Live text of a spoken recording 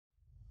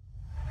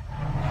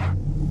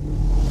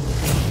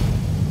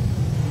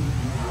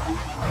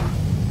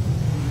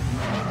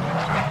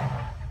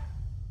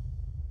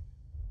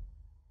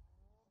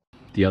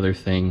The other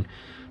thing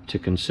to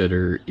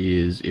consider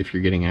is if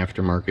you're getting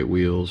aftermarket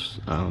wheels,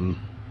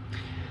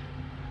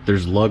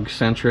 there's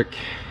lug-centric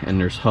and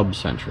there's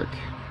hub-centric.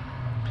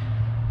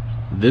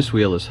 This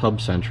wheel is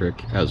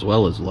hub-centric as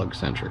well as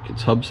lug-centric.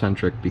 It's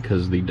hub-centric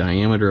because the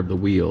diameter of the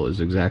wheel is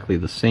exactly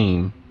the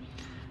same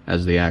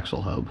as the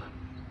axle hub.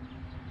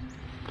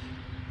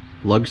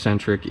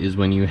 Lug-centric is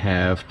when you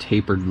have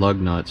tapered lug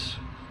nuts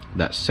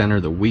that center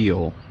the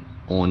wheel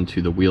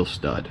onto the wheel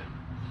stud.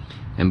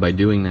 And by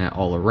doing that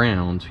all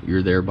around,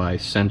 you're thereby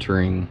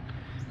centering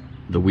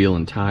the wheel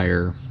and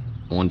tire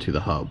onto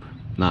the hub,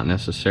 not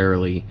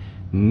necessarily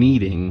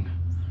needing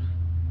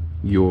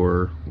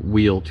your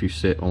wheel to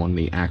sit on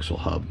the axle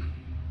hub,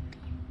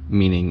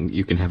 meaning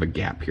you can have a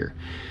gap here.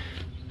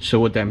 So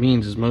what that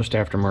means is most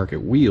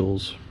aftermarket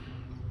wheels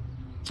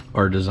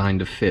are designed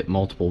to fit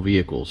multiple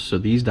vehicles. So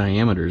these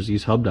diameters,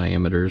 these hub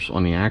diameters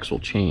on the axle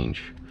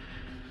change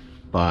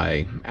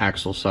by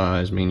axle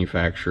size,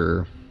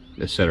 manufacturer,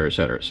 etc.,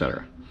 etc.,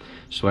 etc.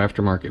 So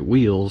aftermarket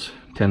wheels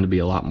tend to be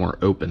a lot more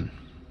open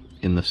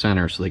in the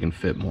center so they can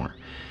fit more.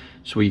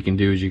 So what you can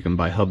do is you can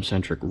buy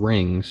hub-centric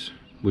rings,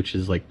 which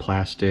is like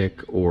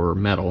plastic or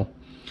metal,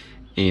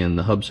 and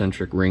the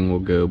hub-centric ring will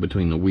go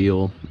between the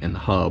wheel and the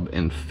hub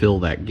and fill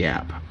that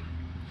gap.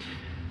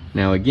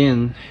 Now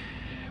again,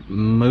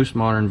 most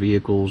modern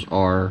vehicles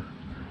are,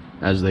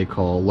 as they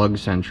call,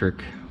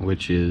 lug-centric,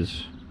 which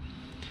is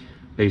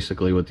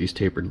basically what these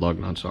tapered lug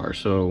nuts are.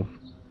 So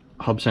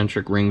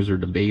hub-centric rings are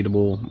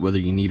debatable whether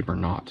you need them or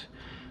not.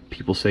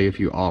 People say if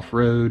you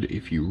off-road,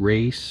 if you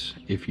race,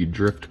 if you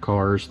drift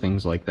cars,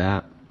 things like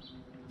that,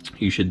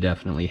 you should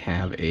definitely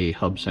have a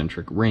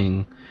hub-centric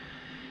ring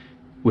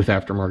with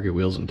aftermarket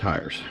wheels and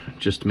tires,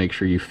 just to make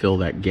sure you fill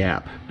that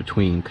gap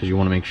between, because you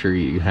want to make sure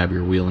you have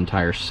your wheel and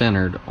tire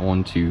centered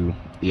onto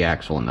the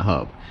axle and the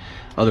hub.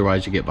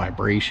 Otherwise you get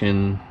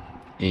vibration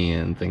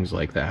and things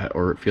like that,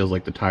 or it feels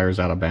like the tire's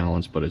out of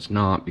balance, but it's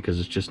not, because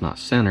it's just not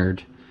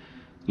centered.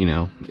 You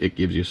know, it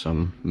gives you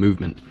some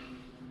movement.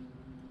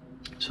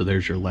 So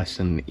there's your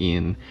lesson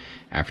in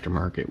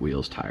aftermarket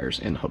wheels, tires,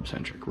 and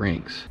hub-centric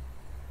rings.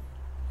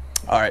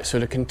 Alright, so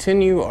to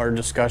continue our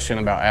discussion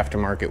about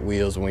aftermarket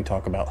wheels, when we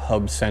talk about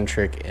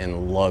hub-centric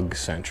and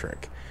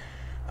lug-centric.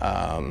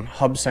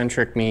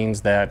 Hub-centric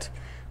means that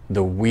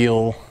the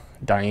wheel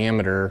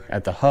diameter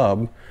at the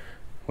hub,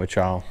 which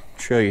I'll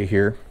show you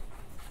here.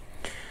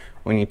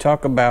 When you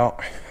talk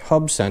about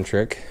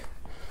hub-centric,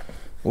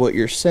 what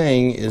you're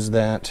saying is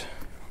that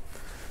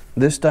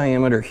this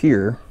diameter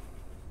here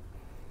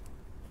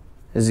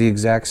is the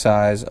exact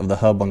size of the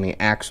hub on the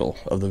axle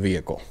of the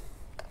vehicle.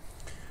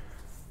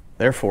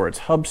 Therefore, it's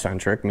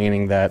hub-centric,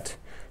 meaning that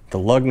the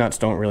lug nuts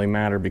don't really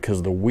matter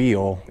because the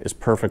wheel is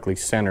perfectly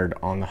centered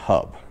on the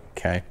hub,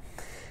 okay?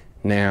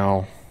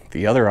 Now,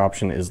 the other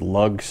option is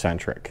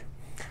lug-centric.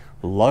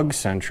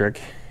 Lug-centric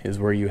is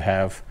where you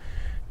have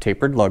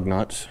tapered lug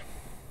nuts,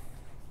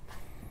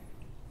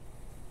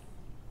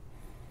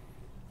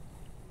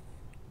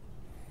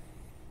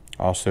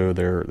 also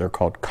they're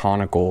called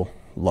conical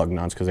lug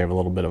nuts because they have a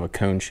little bit of a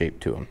cone shape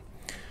to them.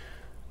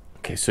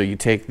 Okay, so you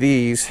take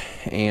these,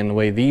 and the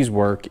way these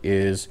work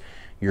is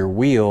your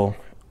wheel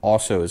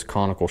also is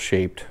conical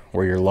shaped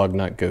where your lug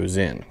nut goes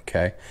in,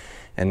 okay?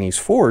 And these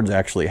Fords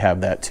actually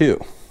have that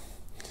too.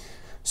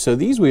 So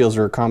these wheels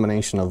are a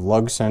combination of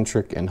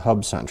lug-centric and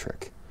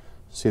hub-centric.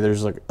 See,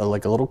 there's like a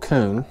little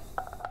cone,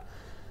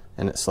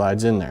 and it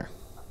slides in there.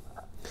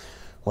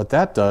 What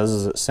that does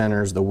is it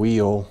centers the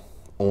wheel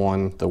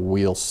on the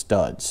wheel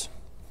studs,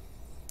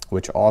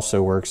 which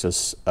also works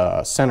as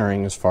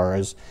centering as far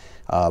as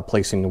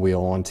placing the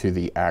wheel onto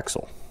the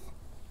axle.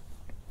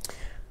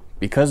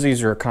 Because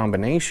these are a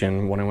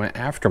combination, when I went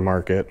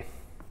aftermarket,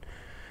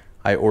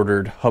 I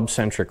ordered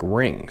hub-centric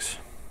rings.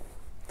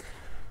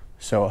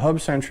 So a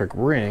hub-centric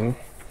ring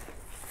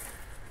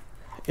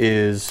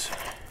is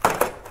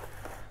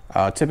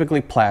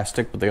typically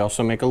plastic, but they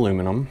also make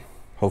aluminum.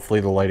 Hopefully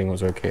the lighting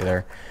was okay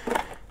there.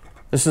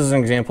 This is an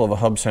example of a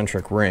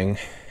hub-centric ring,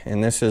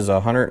 and this is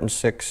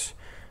 106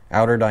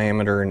 outer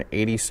diameter and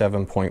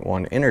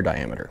 87.1 inner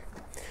diameter.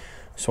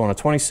 So on a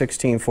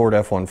 2016 Ford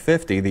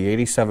F-150, the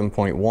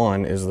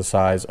 87.1 is the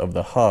size of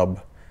the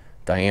hub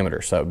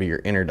diameter, so that would be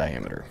your inner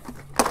diameter.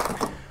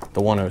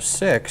 The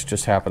 106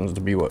 just happens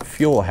to be what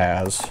Fuel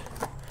has,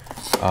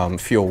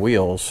 Fuel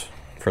wheels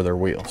for their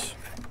wheels.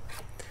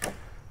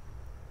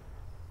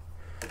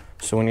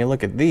 So when you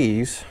look at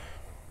these,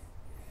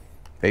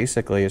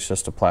 basically it's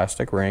just a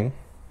plastic ring,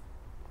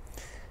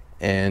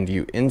 and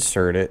you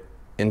insert it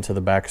into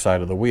the back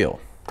side of the wheel.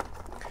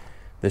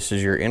 This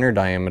is your inner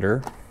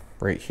diameter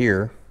right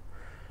here,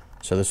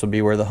 so this will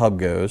be where the hub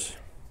goes.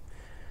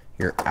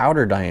 Your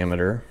outer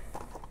diameter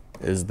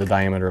is the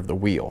diameter of the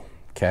wheel,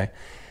 okay?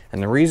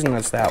 And the reason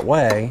that's that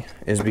way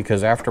is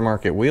because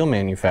aftermarket wheel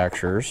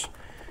manufacturers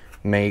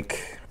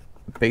make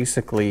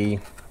basically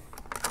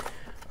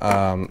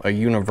a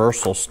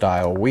universal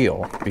style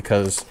wheel,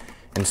 because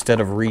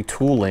instead of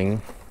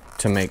retooling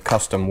to make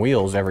custom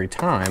wheels every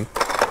time,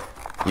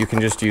 you can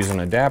just use an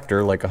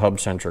adapter like a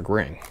hub-centric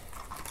ring.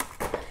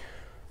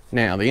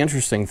 Now, the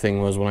interesting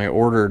thing was when I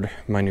ordered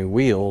my new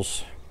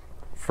wheels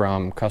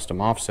from Custom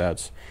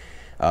Offsets,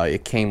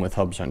 it came with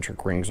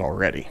hub-centric rings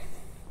already.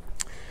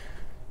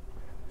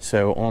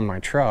 So on my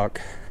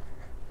truck,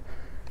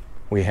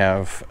 we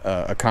have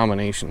a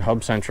combination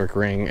hub-centric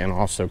ring and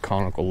also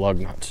conical lug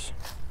nuts.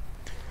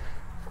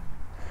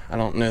 I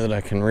don't know that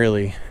I can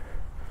really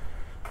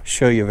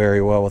show you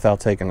very well without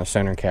taking the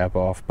center cap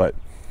off, but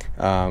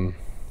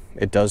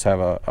it does have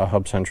a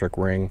hub-centric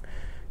ring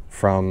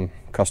from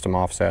Custom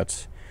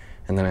Offsets,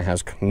 and then it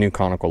has new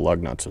conical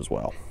lug nuts as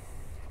well.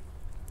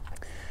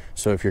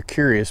 So if you're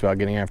curious about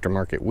getting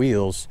aftermarket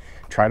wheels,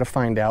 try to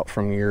find out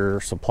from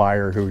your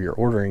supplier who you're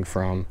ordering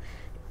from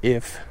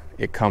if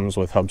it comes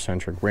with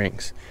hub-centric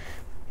rings.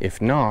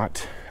 If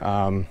not,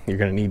 you're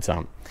going to need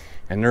some.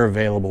 And they're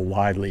available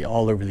widely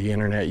all over the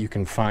internet. You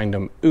can find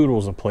them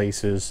oodles of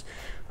places.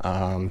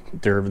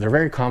 They're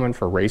very common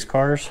for race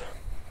cars.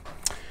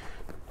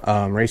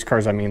 Race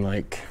cars, I mean,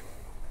 like,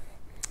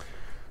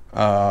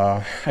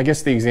 I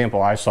guess the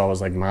example I saw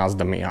was like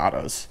Mazda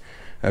Miatas.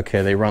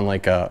 Okay, they run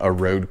like a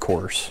road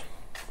course.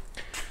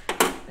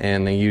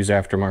 And they use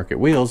aftermarket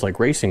wheels, like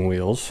racing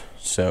wheels.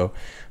 So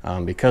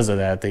because of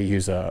that, they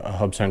use a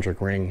hub-centric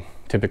ring,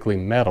 typically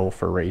metal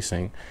for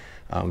racing,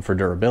 for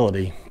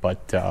durability.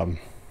 But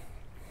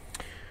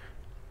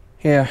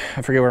yeah,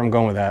 I forget where I'm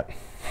going with that.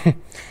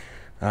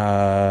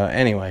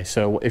 Anyway,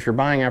 so if you're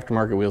buying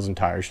aftermarket wheels and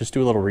tires, just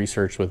do a little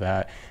research with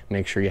that.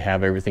 Make sure you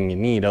have everything you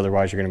need.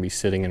 Otherwise, you're going to be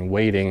sitting and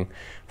waiting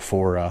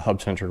for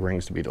hub-centric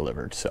rings to be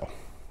delivered. So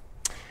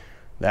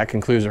that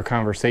concludes our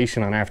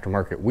conversation on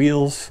aftermarket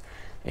wheels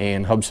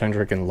and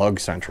hub-centric and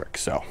lug-centric.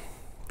 So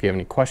if you have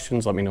any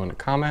questions, let me know in the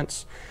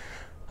comments.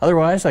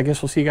 Otherwise, I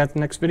guess we'll see you guys in the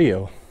next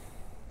video.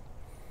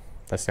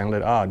 That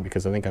sounded odd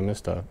because I think I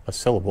missed a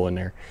syllable in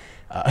there.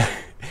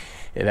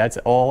 Yeah, that's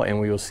all, and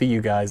we will see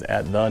you guys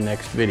at the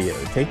next video.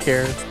 Take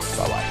care.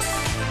 Bye-bye.